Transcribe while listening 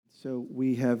So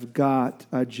we have got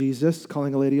Jesus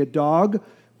calling a lady a dog.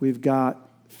 We've got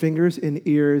fingers in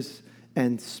ears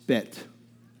and spit.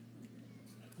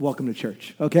 Welcome to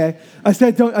church, okay? I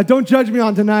said don't judge me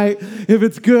on tonight. If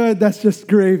it's good, that's just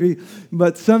gravy.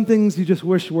 But some things you just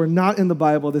wish were not in the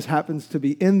Bible. This happens to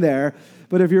be in there.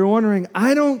 But if you're wondering,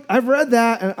 I've read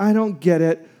that and I don't get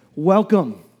it,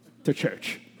 welcome to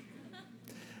church.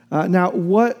 Now,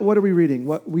 what are we reading?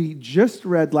 What we just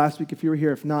read last week, if you were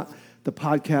here, if not, the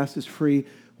podcast is free.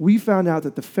 We found out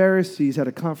that the Pharisees had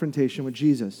a confrontation with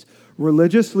Jesus.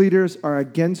 Religious leaders are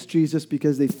against Jesus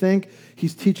because they think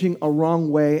he's teaching a wrong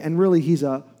way, and really he's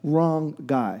a wrong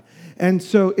guy. And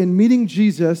so in meeting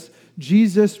Jesus,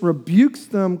 Jesus rebukes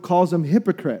them, calls them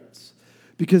hypocrites,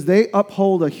 because they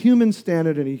uphold a human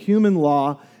standard and a human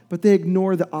law, but they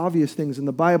ignore the obvious things in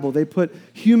the Bible. They put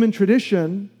human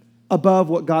tradition above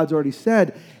what God's already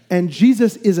said, and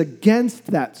Jesus is against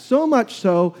that, so much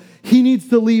so he needs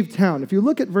to leave town. If you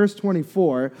look at verse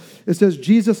 24, it says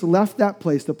Jesus left that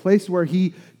place, the place where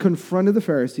he confronted the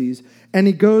Pharisees, and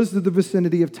he goes to the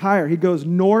vicinity of Tyre. He goes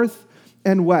north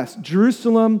and west.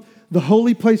 Jerusalem, the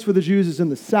holy place for the Jews, is in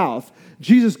the south.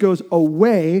 Jesus goes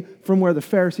away from where the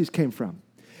Pharisees came from.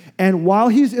 And while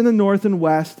he's in the north and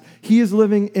west, he is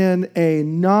living in a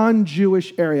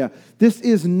non-Jewish area. This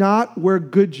is not where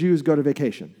good Jews go to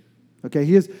vacation. Okay,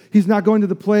 he's not going to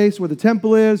the place where the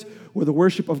temple is, where the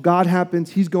worship of God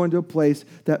happens. He's going to a place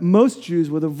that most Jews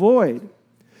would avoid.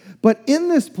 But in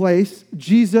this place,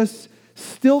 Jesus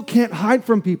still can't hide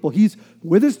from people. He's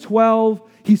with his 12.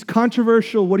 He's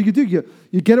controversial. What do?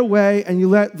 You get away and you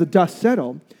let the dust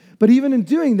settle. But even in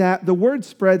doing that, the word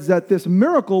spreads that this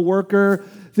miracle worker,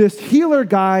 this healer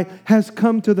guy has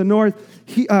come to the north.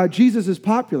 Jesus is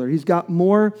popular. He's got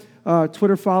more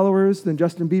Twitter followers than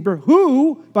Justin Bieber,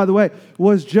 who, by the way,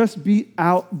 was just beat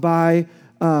out by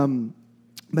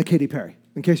Katy Perry.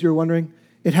 In case you were wondering,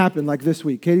 it happened like this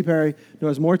week. Katy Perry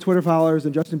has more Twitter followers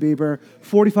than Justin Bieber,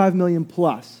 45 million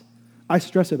plus. I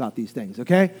stress about these things,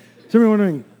 okay? So you're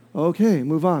wondering, okay,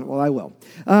 move on. Well, I will.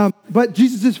 But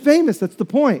Jesus is famous. That's the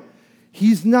point.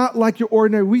 He's not like your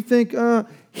ordinary. We think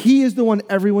he is the one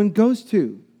everyone goes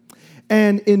to.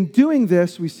 And in doing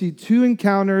this, we see two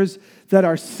encounters that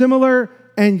are similar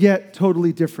and yet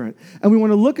totally different. And we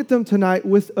want to look at them tonight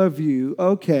with a view.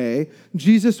 Okay,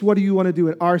 Jesus, what do you want to do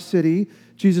in our city?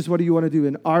 Jesus, what do you want to do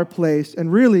in our place?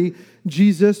 And really,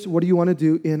 Jesus, what do you want to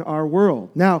do in our world?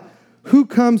 Now, who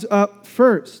comes up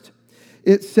first?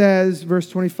 It says, verse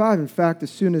 25, in fact,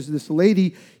 as soon as this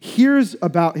lady hears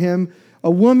about him,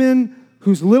 a woman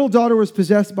whose little daughter was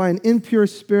possessed by an impure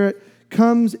spirit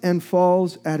comes and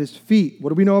falls at his feet. What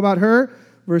do we know about her?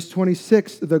 Verse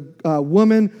 26, the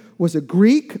woman was a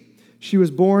Greek. She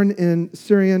was born in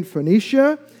Syrian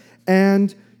Phoenicia,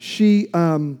 and she's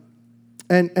not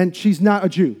a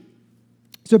Jew.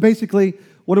 So basically,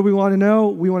 what do we want to know?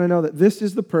 We want to know that this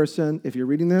is the person, if you're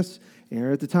reading this,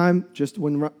 and at the time, just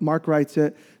when Mark writes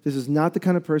it, this is not the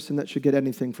kind of person that should get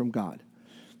anything from God.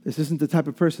 This isn't the type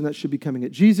of person that should be coming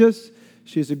at Jesus.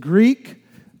 She is a Greek.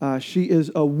 She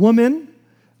is a woman.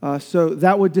 So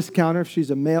that would discount her if she's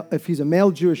a male. If he's a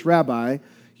male Jewish rabbi,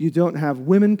 you don't have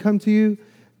women come to you,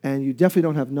 and you definitely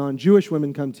don't have non-Jewish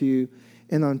women come to you.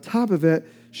 And on top of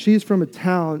it, she's from a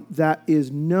town that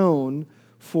is known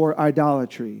for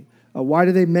idolatry. Why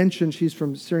do they mention she's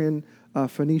from Syrian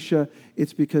Phoenicia?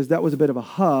 It's because that was a bit of a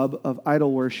hub of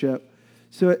idol worship.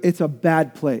 So it's a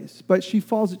bad place. But she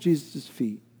falls at Jesus'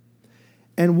 feet.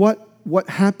 And what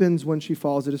happens when she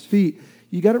falls at his feet?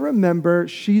 You got to remember,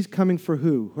 she's coming for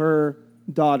who? Her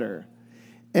daughter.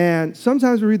 And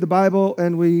sometimes we read the Bible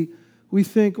and we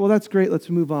think, well, that's great, let's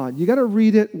move on. You got to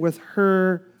read it with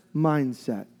her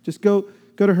mindset. Just go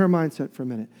to her mindset for a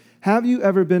minute. Have you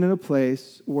ever been in a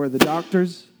place where the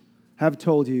doctors have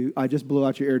told you, I just blew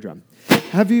out your eardrum?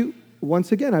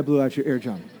 Once again, I blew out your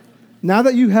eardrum. Now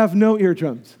that you have no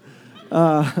eardrums,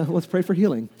 let's pray for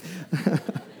healing.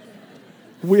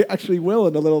 We actually will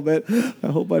in a little bit.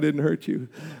 I hope I didn't hurt you.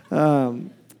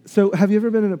 So have you ever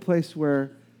been in a place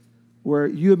where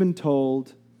you have been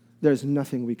told there's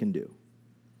nothing we can do?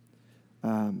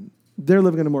 They're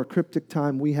living in a more cryptic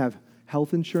time. We have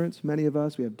health insurance, many of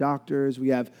us. We have doctors. We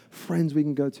have friends we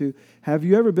can go to. Have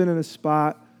you ever been in a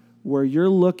spot where you're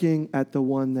looking at the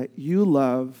one that you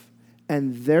love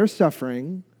and they're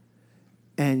suffering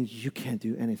and you can't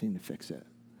do anything to fix it?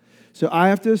 So I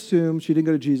have to assume she didn't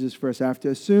go to Jesus first. I have to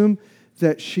assume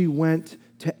that she went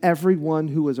to everyone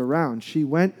who was around. She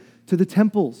went to the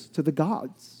temples, to the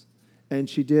gods, and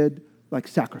she did like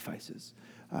sacrifices.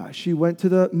 She went to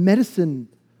the medicine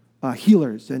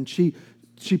healers, and she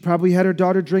probably had her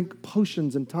daughter drink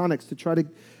potions and tonics to try to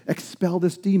expel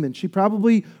this demon. She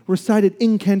probably recited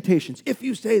incantations. If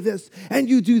you say this and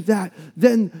you do that,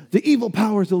 then the evil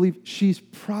powers will leave. She's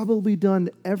probably done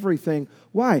everything.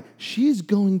 Why? She's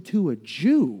going to a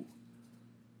Jew.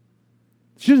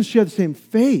 She doesn't share the same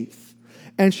faith.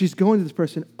 And she's going to this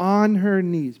person on her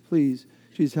knees. Please,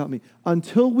 Jesus, help me.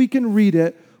 Until we can read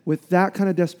it with that kind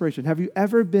of desperation. Have you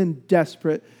ever been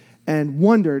desperate and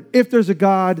wondered, if there's a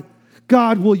God,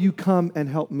 God, will you come and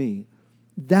help me?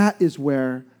 That is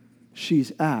where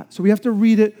she's at. So we have to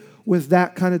read it with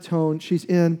that kind of tone. She's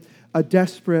in a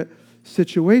desperate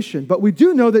situation. But we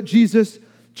do know that Jesus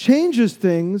changes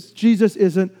things. Jesus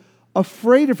isn't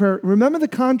afraid of her. Remember the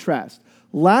contrast.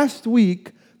 Last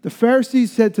week, the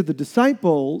Pharisees said to the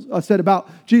disciples, said about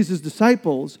Jesus'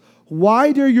 disciples,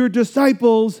 why do your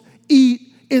disciples eat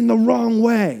in the wrong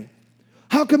way?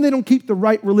 How come they don't keep the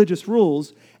right religious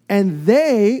rules? And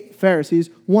they, Pharisees,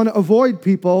 want to avoid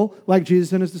people like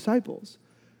Jesus and his disciples.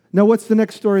 Now, what's the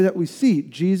next story that we see?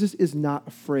 Jesus is not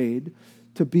afraid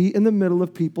to be in the middle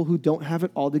of people who don't have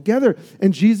it all together.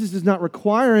 And Jesus is not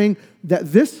requiring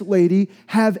that this lady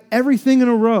have everything in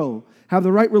a row, have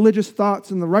the right religious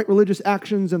thoughts and the right religious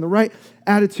actions and the right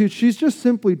attitude. She's just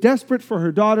simply desperate for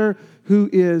her daughter who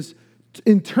is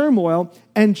in turmoil,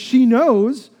 and she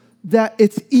knows that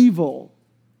it's evil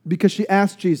because she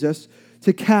asked Jesus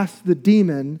to cast the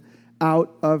demon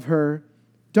out of her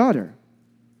daughter.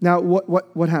 Now,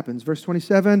 what happens? Verse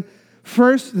 27,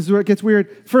 first, this is where it gets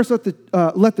weird. First, let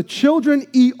the children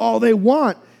eat all they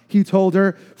want, he told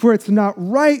her, for it's not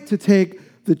right to take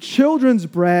the children's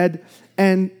bread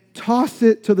and toss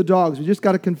it to the dogs. We just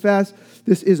got to confess,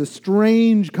 this is a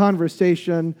strange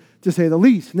conversation, to say the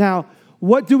least. Now,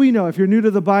 what do we know? If you're new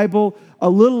to the Bible, a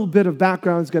little bit of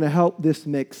background is going to help this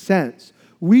make sense.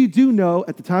 We do know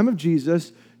at the time of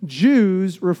Jesus,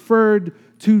 Jews referred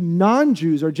to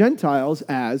non-Jews or Gentiles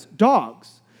as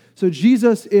dogs. So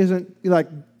Jesus isn't like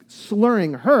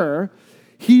slurring her.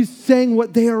 He's saying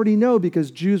what they already know because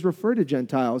Jews refer to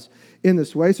Gentiles in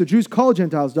this way. So Jews call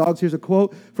Gentiles dogs. Here's a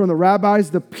quote from the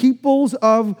rabbis. The peoples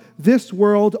of this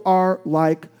world are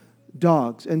like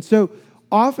dogs. And so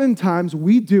oftentimes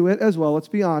we do it as well. Let's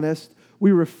be honest.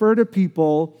 We refer to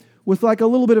people with like a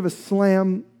little bit of a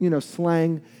slang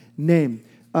name.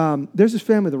 There's this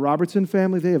family, the Robertson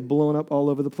family. They have blown up all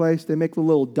over the place. They make the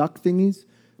little duck thingies.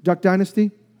 Duck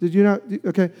Dynasty. Did you know?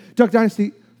 Okay. Duck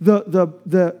Dynasty,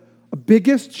 the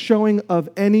biggest showing of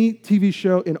any TV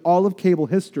show in all of cable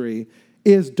history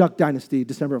is Duck Dynasty,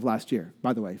 December of last year,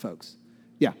 by the way, folks.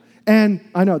 Yeah. And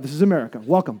I know, this is America.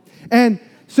 Welcome. And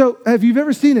so have you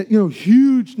ever seen it?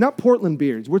 Huge, not Portland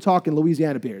beards. We're talking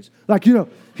Louisiana beards. Like,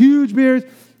 huge beards.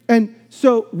 And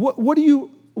so what do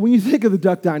you, when you think of the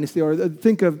Duck Dynasty or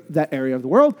think of that area of the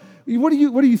world, what are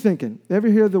you thinking? Ever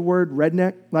hear the word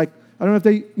redneck? Like, I don't know if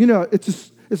they,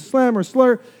 it's a slam or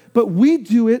slur, but we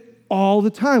do it all the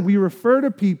time. We refer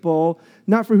to people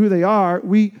not for who they are.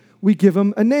 We give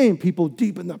them a name. People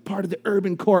deep in the part of the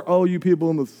urban core. Oh, you people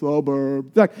in the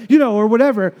suburbs, like, or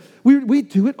whatever. We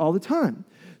do it all the time.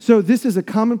 So this is a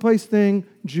commonplace thing.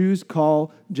 Jews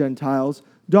call Gentiles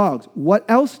dogs. What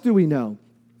else do we know?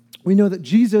 We know that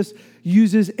Jesus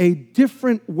uses a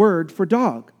different word for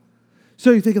dog. So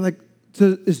you're thinking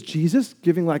is Jesus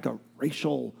giving like a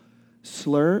racial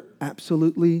slur?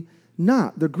 Absolutely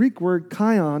not. The Greek word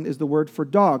kion is the word for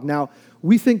dog. Now,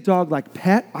 we think dog like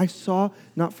pet. I saw,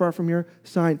 not far from here,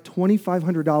 signed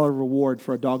 $2,500 reward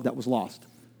for a dog that was lost.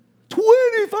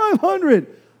 $2,500.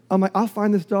 I'm like, I'll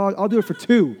find this dog. I'll do it for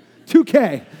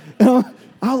 $2K.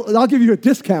 I'll give you a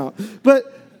discount.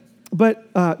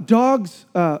 But dogs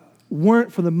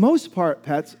weren't, for the most part,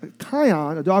 pets.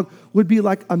 Kion, a dog, would be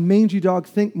like a mangy dog.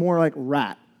 Think more like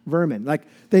rat, vermin. Like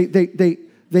they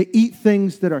eat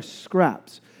things that are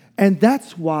scraps. And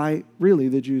that's why, really,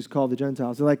 the Jews call the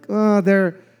Gentiles. They're like,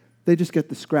 they just get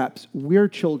the scraps. We're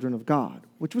children of God,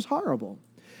 which was horrible.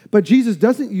 But Jesus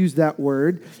doesn't use that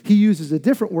word. He uses a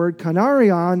different word,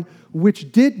 kanarion,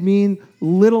 which did mean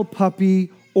little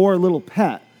puppy or little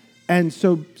pet. And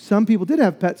so some people did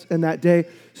have pets in that day.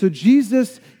 So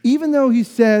Jesus, even though he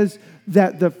says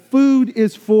that the food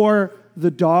is for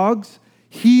the dogs,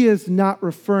 he is not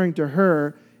referring to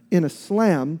her in a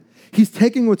slam. He's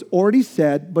taking what's already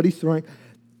said, but he's throwing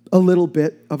a little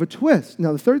bit of a twist.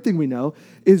 Now, the third thing we know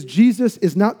is Jesus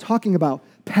is not talking about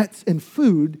pets and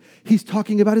food. He's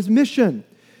talking about his mission.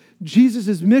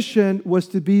 Jesus' mission was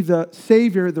to be the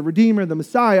Savior, the Redeemer, the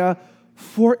Messiah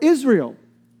for Israel.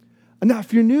 Now,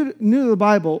 if you're new to the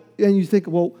Bible and you think,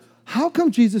 well, how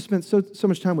come Jesus spent so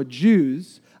much time with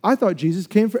Jews? I thought Jesus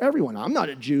came for everyone. I'm not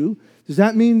a Jew. Does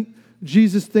that mean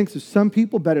Jesus thinks of some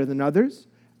people better than others?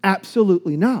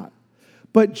 Absolutely not.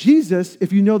 But Jesus,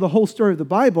 if you know the whole story of the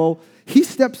Bible, he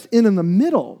steps in the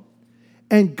middle.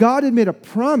 And God had made a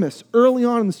promise early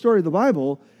on in the story of the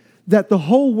Bible that the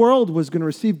whole world was going to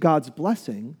receive God's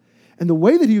blessing. And the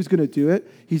way that he was going to do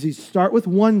it is he'd start with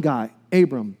one guy,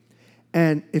 Abram.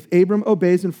 And if Abram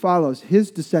obeys and follows,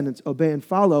 his descendants obey and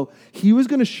follow, he was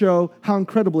going to show how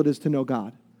incredible it is to know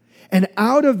God. And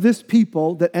out of this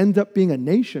people that end up being a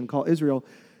nation called Israel,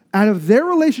 out of their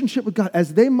relationship with God,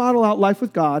 as they model out life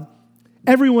with God,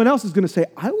 everyone else is going to say,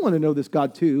 I want to know this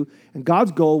God too. And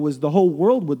God's goal was the whole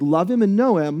world would love him and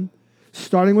know him,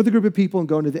 starting with a group of people and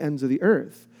going to the ends of the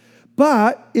earth.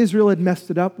 But Israel had messed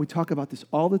it up. We talk about this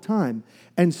all the time.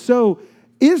 And so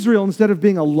Israel, instead of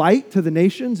being a light to the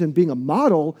nations and being a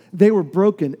model, they were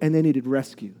broken and they needed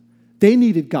rescue. They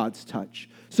needed God's touch.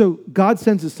 So God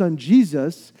sends his son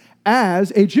Jesus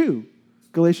as a Jew.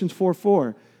 Galatians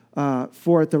 4:4,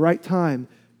 for at the right time,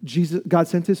 God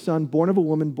sent his son, born of a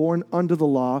woman, born under the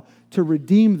law, to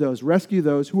redeem those, rescue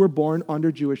those who were born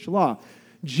under Jewish law.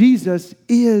 Jesus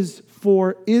is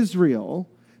for Israel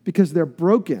because they're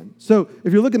broken. So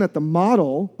if you're looking at the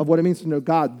model of what it means to know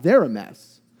God, they're a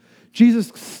mess.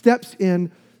 Jesus steps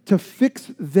in to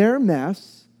fix their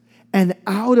mess and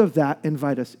out of that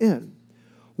invite us in.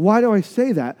 Why do I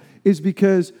say that? Is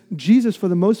because Jesus, for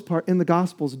the most part, in the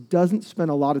Gospels, doesn't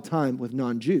spend a lot of time with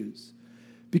non-Jews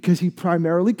because he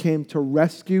primarily came to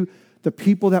rescue the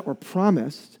people that were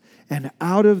promised, and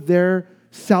out of their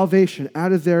salvation,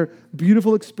 out of their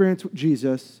beautiful experience with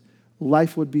Jesus,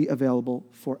 life would be available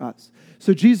for us.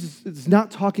 So Jesus is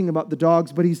not talking about the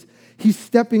dogs, but he's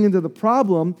stepping into the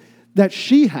problem that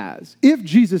she has. If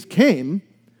Jesus came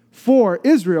for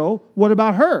Israel, what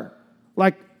about her?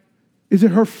 Is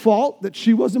it her fault that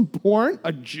she wasn't born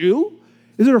a Jew?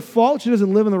 Is it her fault she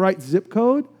doesn't live in the right zip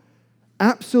code?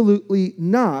 Absolutely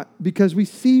not, because we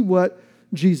see what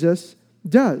Jesus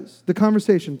does. The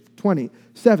conversation,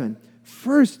 27.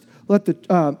 First, let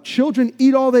the children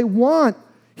eat all they want.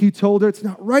 He told her it's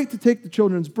not right to take the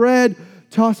children's bread,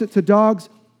 toss it to dogs.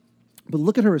 But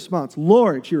look at her response.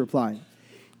 Lord, she replied,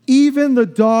 even the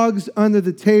dogs under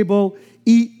the table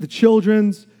eat the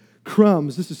children's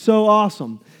crumbs. This is so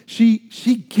awesome. She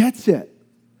gets it.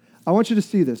 I want you to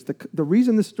see this. The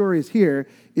reason this story is here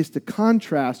is to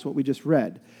contrast what we just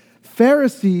read.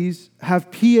 Pharisees have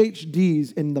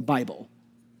PhDs in the Bible,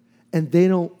 and they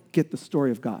don't get the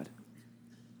story of God.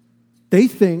 They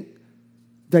think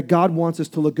that God wants us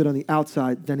to look good on the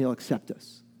outside, then he'll accept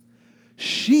us.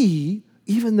 She,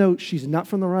 even though she's not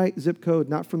from the right zip code,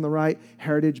 not from the right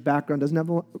heritage background, doesn't have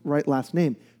the right last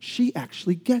name, she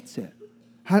actually gets it.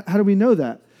 How do we know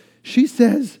that? She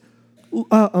says,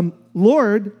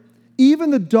 Lord,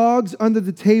 even the dogs under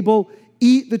the table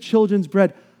eat the children's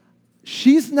bread.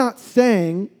 She's not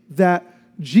saying that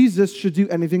Jesus should do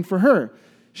anything for her.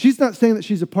 She's not saying that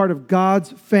she's a part of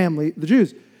God's family, the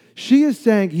Jews. She is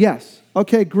saying, yes,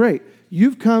 okay, great.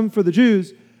 You've come for the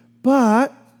Jews,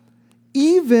 but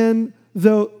even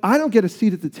though I don't get a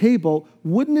seat at the table,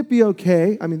 wouldn't it be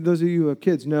okay? I mean, those of you who have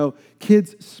kids know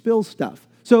kids spill stuff.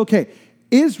 So, okay,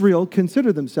 Israel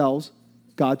considered themselves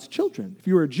God's children. If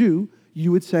you were a Jew,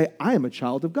 you would say, I am a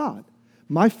child of God.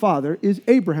 My father is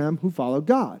Abraham who followed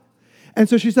God. And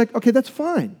so she's like, okay, that's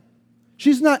fine.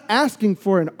 She's not asking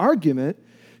for an argument.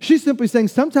 She's simply saying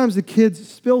sometimes the kids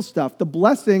spill stuff. The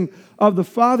blessing of the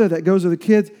father that goes to the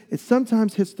kids, it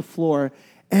sometimes hits the floor,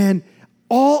 and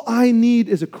all I need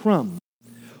is a crumb.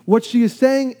 What she is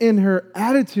saying in her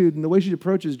attitude and the way she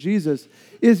approaches Jesus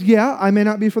is, yeah, I may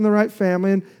not be from the right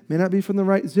family and may not be from the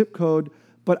right zip code,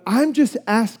 but I'm just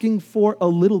asking for a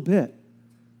little bit.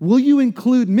 Will you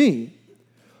include me?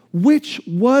 Which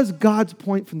was God's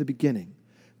point from the beginning.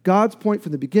 God's point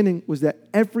from the beginning was that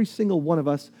every single one of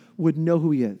us would know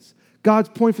who he is. God's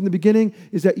point from the beginning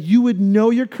is that you would know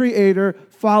your Creator,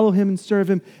 follow him, and serve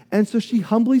him. And so she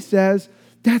humbly says,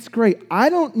 that's great. I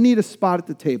don't need a spot at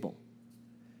the table.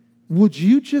 Would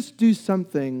you just do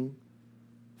something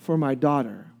for my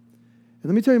daughter?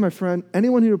 And let me tell you, my friend,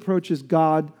 anyone who approaches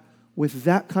God with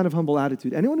that kind of humble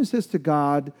attitude, anyone who says to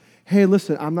God, hey,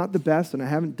 listen, I'm not the best and I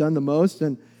haven't done the most,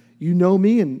 and you know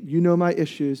me and you know my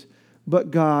issues, but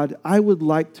God, I would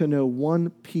like to know one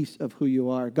piece of who you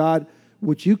are. God,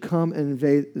 would you come and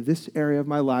invade this area of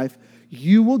my life?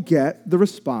 You will get the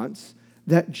response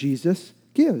that Jesus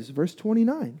gives. Verse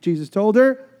 29, Jesus told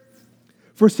her,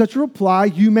 for such a reply,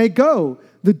 you may go.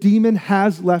 The demon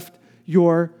has left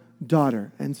your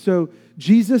daughter. And so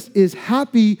Jesus is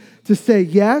happy to say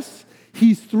yes.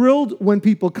 He's thrilled when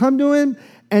people come to him,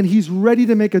 and he's ready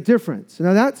to make a difference.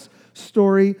 Now that's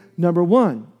story number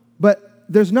one. But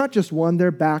there's not just one, they're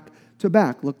back to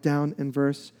back. Look down in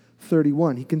verse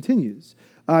 31. He continues.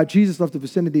 Jesus left the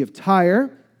vicinity of Tyre,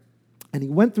 and he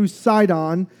went through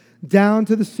Sidon down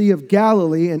to the Sea of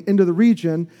Galilee and into the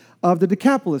region of the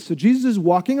Decapolis. So Jesus is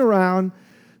walking around.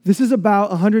 This is about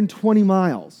 120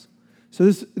 miles. So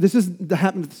this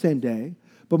happened the same day.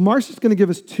 But Mark's just going to give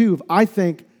us two of, I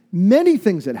think, many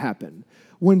things that happen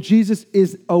when Jesus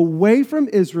is away from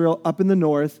Israel up in the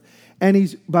north, and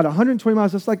he's about 120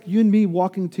 miles. That's like you and me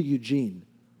walking to Eugene.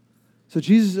 So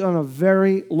Jesus is on a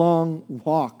very long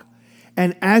walk.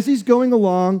 And as he's going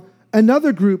along,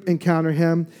 another group encounter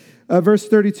him. Verse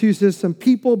 32 says, some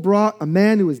people brought a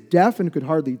man who was deaf and could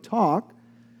hardly talk,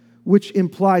 which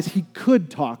implies he could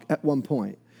talk at one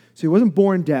point. So he wasn't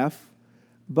born deaf,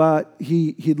 but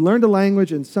he'd learned a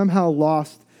language and somehow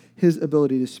lost his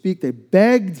ability to speak. They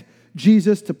begged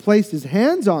Jesus to place his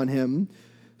hands on him,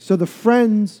 so the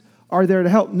friends are there to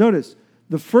help. Notice,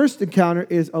 the first encounter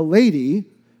is a lady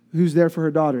who's there for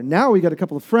her daughter. Now we got a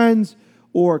couple of friends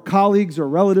or colleagues or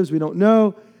relatives, we don't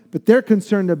know, but they're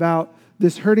concerned about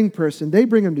this hurting person. They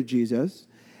bring him to Jesus.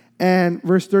 And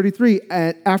verse 33,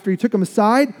 and after he took him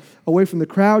aside, away from the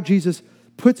crowd, Jesus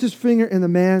puts his finger in the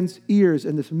man's ears,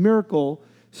 and this miracle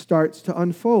starts to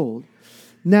unfold.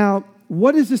 Now,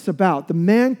 what is this about? The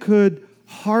man could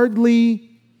hardly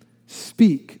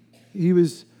speak. He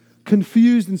was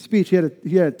confused in speech. He had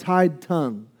a tied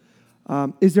tongue.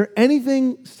 Is there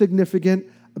anything significant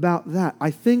about that?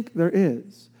 I think there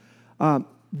is.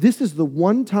 This is the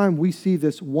one time we see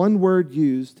this one word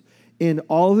used in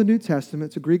all of the New Testament.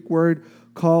 It's a Greek word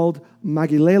called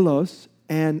magilelos,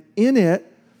 and in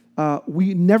it,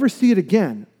 we never see it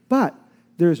again, but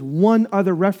there's one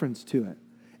other reference to it.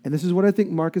 And this is what I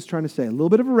think Mark is trying to say. A little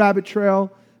bit of a rabbit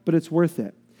trail, but it's worth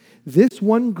it. This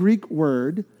one Greek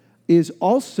word is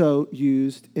also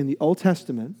used in the Old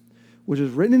Testament, which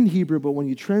is written in Hebrew, but when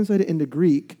you translate it into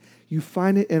Greek, you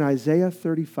find it in Isaiah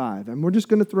 35. And we're just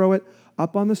going to throw it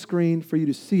up on the screen for you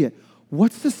to see it.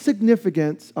 What's the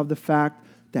significance of the fact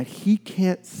that he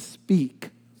can't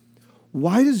speak?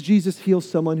 Why does Jesus heal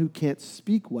someone who can't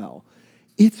speak well?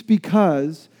 It's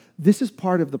because this is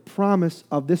part of the promise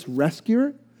of this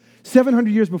rescuer. 700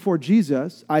 years before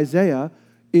Jesus, Isaiah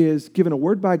is given a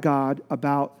word by God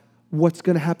about what's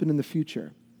going to happen in the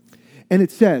future. And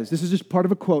it says, this is just part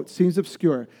of a quote, seems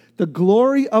obscure, the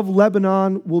glory of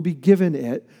Lebanon will be given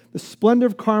it, the splendor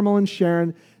of Carmel and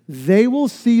Sharon. They will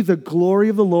see the glory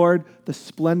of the Lord, the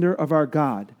splendor of our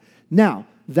God. Now,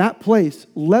 that place,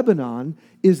 Lebanon,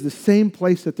 is the same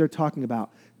place that they're talking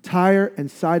about. Tyre and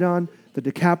Sidon, the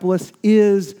Decapolis,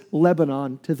 is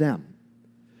Lebanon to them.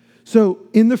 So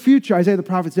in the future, Isaiah the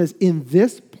prophet says, in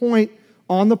this point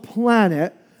on the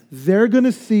planet, they're going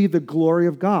to see the glory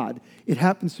of God. It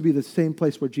happens to be the same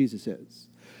place where Jesus is.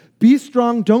 Be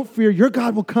strong, don't fear. Your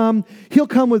God will come. He'll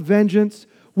come with vengeance.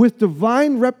 With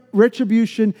divine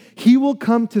retribution, he will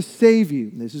come to save you.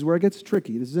 And this is where it gets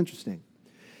tricky. This is interesting.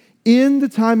 In the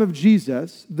time of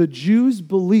Jesus, the Jews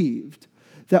believed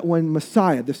that when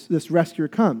Messiah, this rescuer,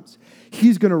 comes,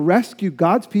 he's going to rescue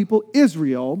God's people,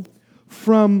 Israel,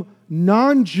 from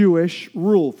non-Jewish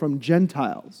rule, from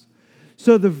Gentiles.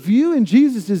 So the view in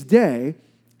Jesus' day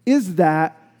is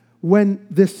that when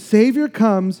this Savior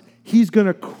comes, he's going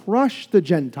to crush the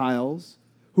Gentiles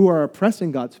who are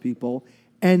oppressing God's people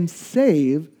and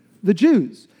save the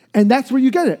Jews. And that's where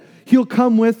you get it. He'll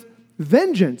come with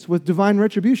vengeance, with divine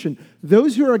retribution.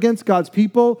 Those who are against God's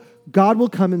people, God will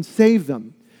come and save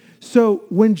them. So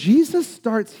when Jesus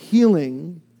starts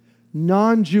healing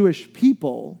non-Jewish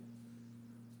people,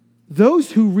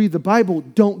 those who read the Bible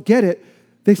don't get it.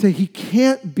 They say he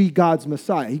can't be God's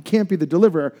Messiah. He can't be the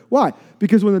deliverer. Why?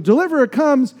 Because when the deliverer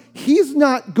comes, he's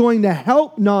not going to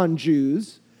help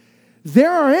non-Jews.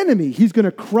 They're our enemy. He's going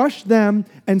to crush them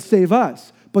and save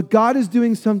us. But God is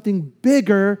doing something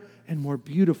bigger and more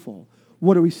beautiful.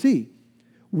 What do we see?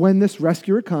 When this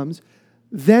rescuer comes,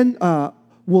 then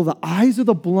will the eyes of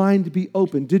the blind be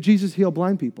opened? Did Jesus heal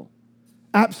blind people?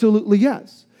 Absolutely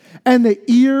yes. And the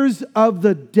ears of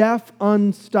the deaf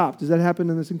unstopped. Does that happen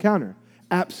in this encounter?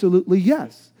 Absolutely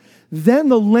yes. Then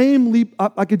the lame leap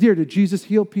up like a deer. Did Jesus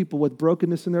heal people with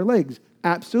brokenness in their legs?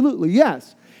 Absolutely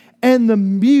yes. And the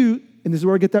mute, and this is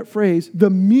where I get that phrase, the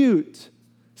mute,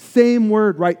 same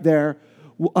word right there,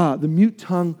 the mute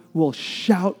tongue will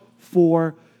shout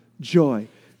for joy.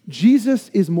 Jesus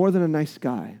is more than a nice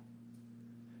guy.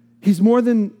 He's more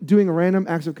than doing a random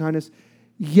acts of kindness.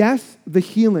 Yes, the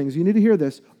healings, you need to hear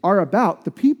this, are about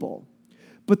the people.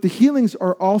 But the healings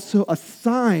are also a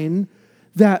sign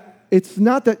that it's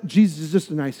not that Jesus is just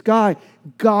a nice guy.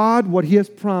 God, what he has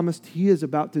promised, he is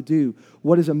about to do.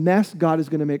 What is a mess, God is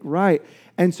going to make right.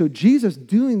 And so Jesus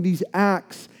doing these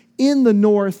acts in the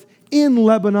north, in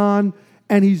Lebanon,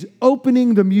 and he's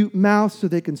opening the mute mouth so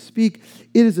they can speak.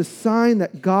 It is a sign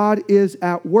that God is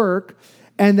at work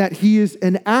and that he is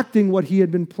enacting what he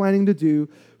had been planning to do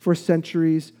for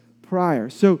centuries prior.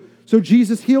 So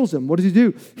Jesus heals them. What does he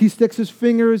do? He sticks his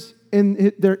fingers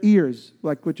in their ears,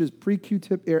 which is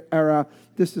pre-Q-tip era.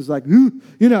 This is like,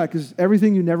 because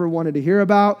everything you never wanted to hear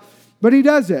about. But he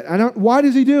does it. Why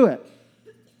does he do it?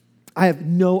 I have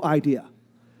no idea.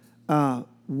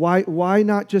 Why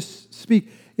not just speak?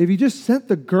 If he just sent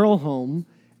the girl home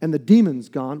and the demon's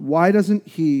gone, why doesn't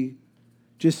he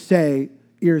just say,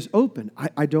 ears open?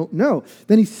 I don't know.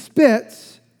 Then he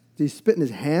spits. Does he spit in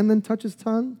his hand then touch his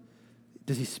tongue?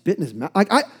 Does he spit in his mouth?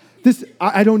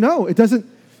 I don't know.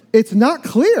 It's not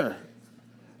clear.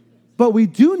 But we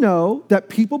do know that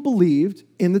people believed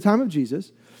in the time of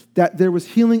Jesus that there was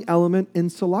healing element in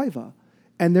saliva.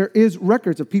 And there is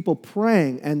records of people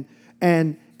praying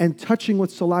and touching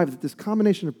with saliva, this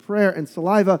combination of prayer and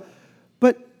saliva.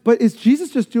 But is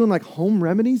Jesus just doing like home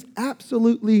remedies?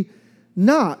 Absolutely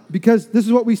not, because this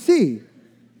is what we see.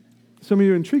 Some of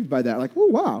you are intrigued by that, like, oh,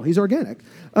 wow, he's organic.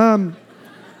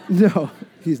 No,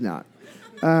 he's not.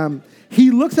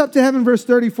 He looks up to heaven, verse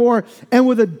 34, and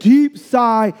with a deep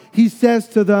sigh, he says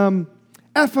to them,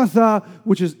 Ephatha,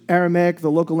 which is Aramaic,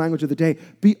 the local language of the day,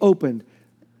 be opened.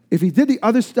 If he did the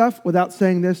other stuff without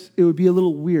saying this, it would be a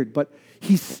little weird, but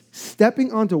he's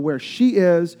stepping onto where she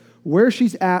is, where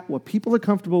she's at, what people are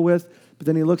comfortable with, but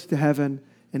then he looks to heaven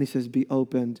and he says, be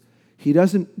opened. He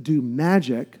doesn't do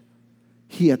magic.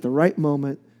 He, at the right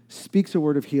moment, speaks a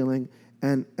word of healing,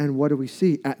 and what do we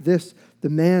see? At this, the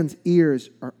man's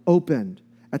ears are opened.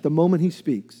 At the moment he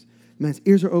speaks, the man's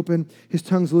ears are open, his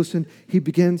tongue's loosened, he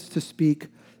begins to speak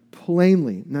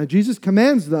plainly. Now, Jesus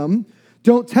commands them,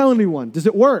 don't tell anyone. Does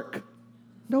it work?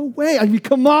 No way. I mean,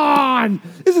 come on.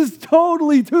 This is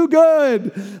totally too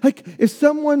good. Like, if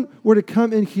someone were to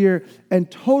come in here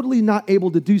and totally not able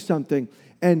to do something,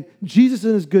 and Jesus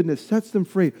in his goodness sets them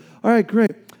free. All right, great.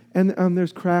 And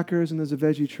there's crackers, and there's a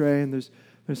veggie tray, and there's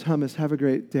hummus. Have a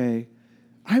great day.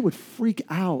 I would freak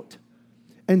out.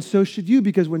 And so should you,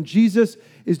 because when Jesus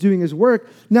is doing his work,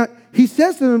 now, he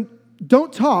says to them,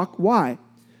 don't talk. Why?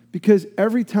 Because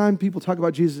every time people talk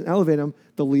about Jesus and elevate him,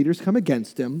 the leaders come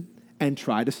against him and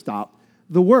try to stop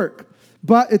the work.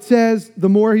 But it says the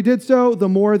more he did so, the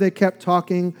more they kept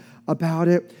talking about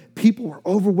it. People were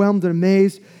overwhelmed and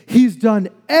amazed. He's done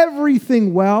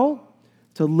everything well.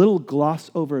 It's a little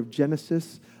gloss over of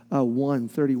Genesis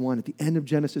 1:31. At the end of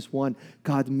Genesis 1,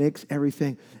 God makes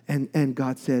everything, and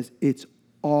God says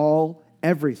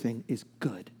everything is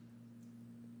good.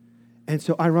 And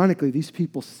so ironically, these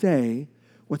people say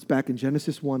what's back in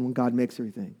Genesis 1 when God makes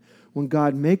everything. When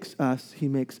God makes us, he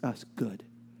makes us good.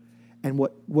 And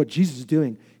what Jesus is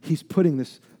doing, he's putting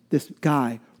this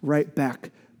guy right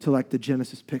back to like the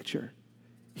Genesis picture.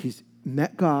 He's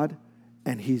met God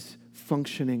and he's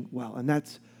functioning well. And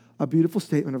that's a beautiful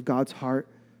statement of God's heart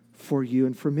for you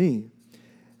and for me.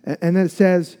 And then it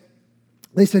says,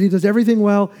 they said he does everything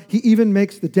well. He even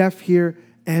makes the deaf hear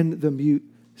and the mute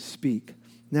speak.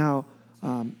 Now,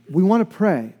 we want to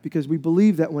pray because we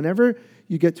believe that whenever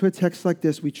you get to a text like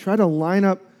this, we try to line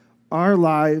up our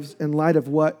lives in light of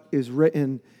what is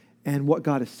written and what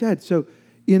God has said. So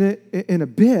in a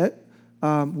bit,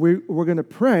 we're going to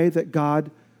pray that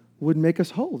God would make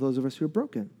us whole, those of us who are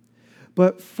broken.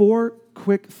 But 4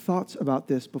 quick thoughts about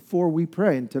this before we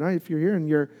pray. And tonight, if you're here and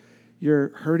you're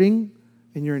hurting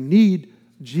and you're in need,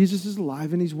 Jesus is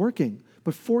alive and he's working.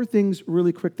 But 4 things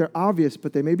really quick. They're obvious,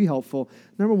 but they may be helpful.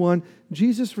 Number 1,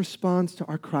 Jesus responds to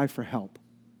our cry for help.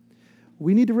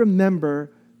 We need to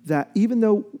remember that even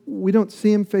though we don't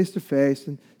see him face to face,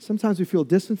 and sometimes we feel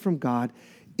distant from God,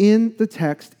 in the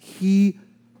text, he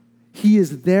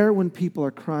is there when people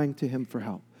are crying to him for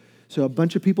help. So a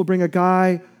bunch of people bring a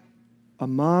guy, a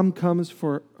mom comes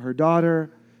for her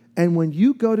daughter, and when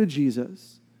you go to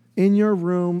Jesus in your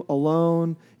room,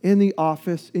 alone, in the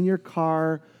office, in your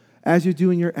car, as you're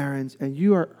doing your errands, and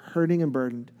you are hurting and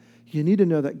burdened, you need to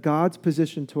know that God's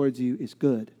position towards you is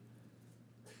good.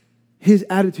 His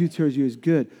attitude towards you is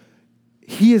good.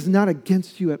 He is not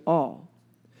against you at all.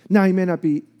 Now, he may not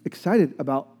be excited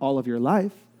about all of your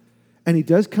life, and he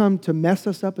does come to mess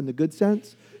us up in the good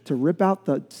sense, to rip out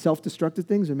the self-destructive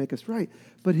things and make us right.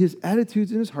 But his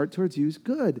attitudes in his heart towards you is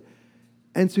good.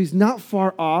 And so he's not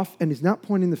far off, and he's not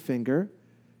pointing the finger.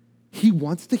 He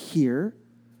wants to hear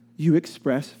you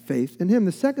express faith in him.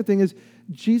 The second thing is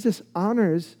Jesus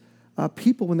honors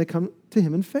people when they come to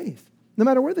him in faith, no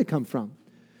matter where they come from.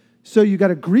 So you got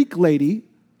a Greek lady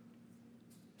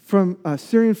from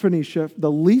Syrian Phoenicia,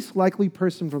 the least likely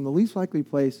person from the least likely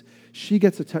place. She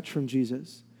gets a touch from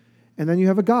Jesus. And then you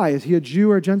have a guy. Is he a Jew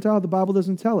or a Gentile? The Bible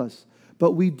doesn't tell us.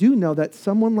 But we do know that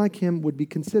someone like him would be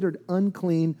considered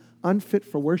unclean, unfit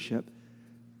for worship.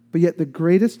 But yet the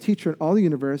greatest teacher in all the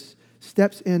universe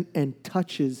steps in and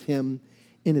touches him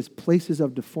in his places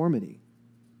of deformity,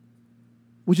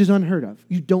 which is unheard of.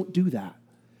 You don't do that.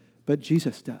 But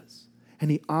Jesus does.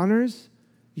 And he honors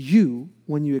you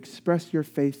when you express your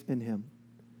faith in him.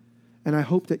 And I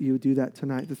hope that you would do that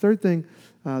tonight. The third thing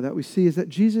that we see is that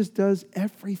Jesus does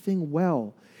everything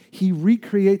well. He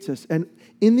recreates us. And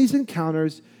in these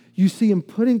encounters, you see him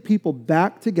putting people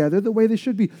back together the way they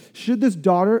should be. Should this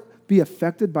daughter be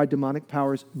affected by demonic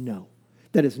powers? No.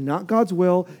 That is not God's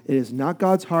will. It is not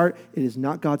God's heart. It is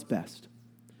not God's best.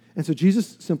 And so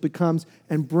Jesus simply comes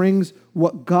and brings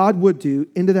what God would do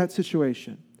into that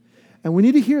situation. And we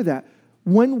need to hear that.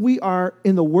 When we are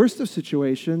in the worst of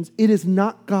situations, it is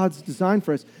not God's design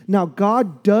for us. Now,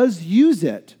 God does use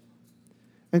it.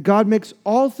 And God makes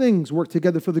all things work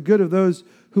together for the good of those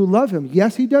who love him.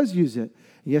 Yes, he does use it.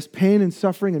 Yes, pain and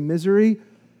suffering and misery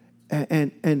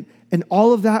and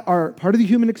all of that are part of the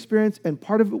human experience and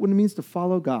part of it what it means to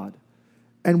follow God.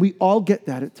 And we all get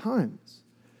that at times.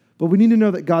 But we need to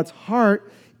know that God's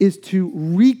heart is to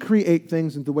recreate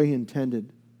things in the way he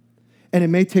intended. And it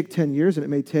may take 10 years, and it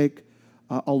may take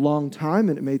a long time,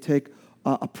 and it may take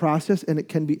a process, and it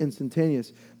can be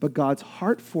instantaneous. But God's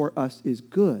heart for us is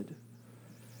good.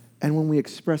 And when we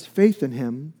express faith in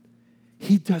him,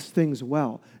 he does things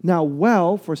well. Now,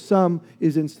 well for some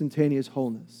is instantaneous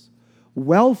wholeness.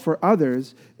 Well for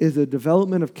others is the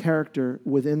development of character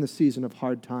within the season of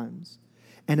hard times.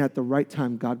 And at the right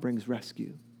time, God brings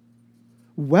rescue.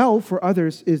 Well for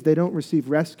others is they don't receive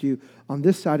rescue on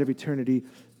this side of eternity,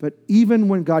 but even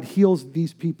when God heals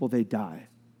these people, they die.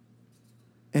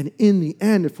 And in the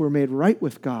end, if we're made right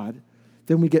with God,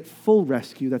 then we get full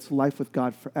rescue. That's life with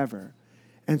God forever.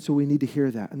 And so we need to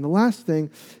hear that. And the last thing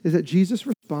is that Jesus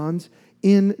responds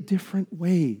in different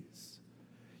ways.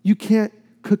 You can't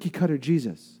cookie cutter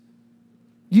Jesus.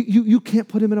 You can't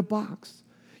put him in a box.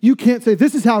 You can't say,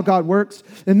 this is how God works,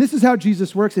 and this is how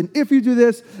Jesus works, and if you do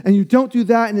this, and you don't do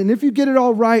that, and if you get it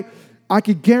all right, I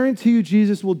could guarantee you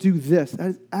Jesus will do this.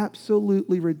 That is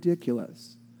absolutely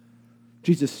ridiculous.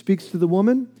 Jesus speaks to the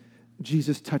woman.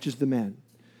 Jesus touches the man.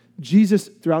 Jesus,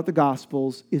 throughout the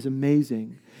Gospels, is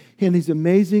amazing. And he's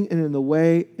amazing and in the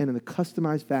way and in the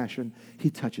customized fashion he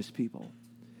touches people.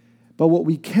 But what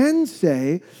we can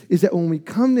say is that when we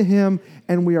come to him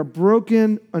and we are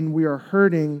broken and we are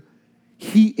hurting,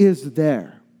 he is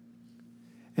there.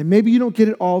 And maybe you don't get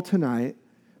it all tonight,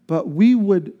 but we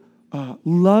would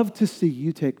love to see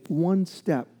you take one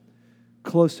step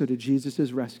closer to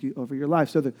Jesus' rescue over your life.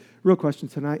 So the real question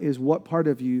tonight is, what part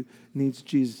of you needs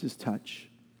Jesus' touch?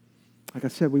 Like I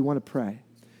said, we want to pray.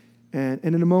 And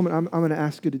in a moment, I'm going to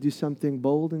ask you to do something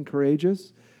bold and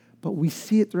courageous, but we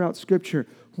see it throughout Scripture.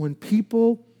 When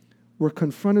people were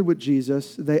confronted with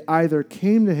Jesus, they either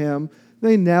came to him,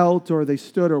 they knelt or they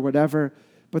stood or whatever,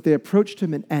 but they approached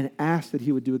him and asked that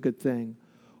he would do a good thing.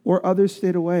 Or others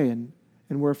stayed away and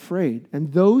were afraid.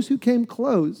 And those who came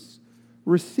close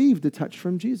received a touch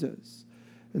from Jesus.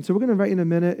 And so we're going to invite you in a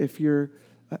minute, if you're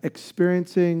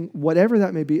experiencing whatever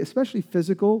that may be, especially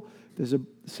physical, there's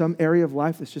some area of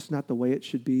life that's just not the way it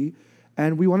should be.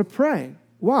 And we want to pray.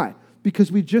 Why?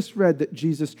 Because we just read that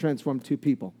Jesus transformed two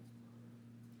people.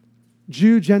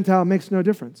 Jew, Gentile, makes no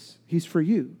difference. He's for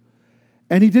you.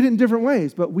 And he did it in different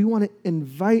ways, but we want to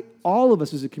invite all of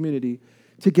us as a community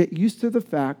to get used to the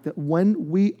fact that when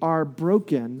we are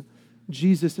broken,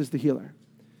 Jesus is the healer.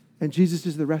 And Jesus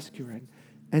is the rescuer.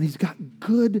 And he's got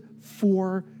good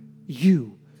for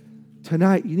you.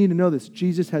 Tonight, you need to know this.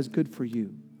 Jesus has good for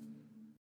you.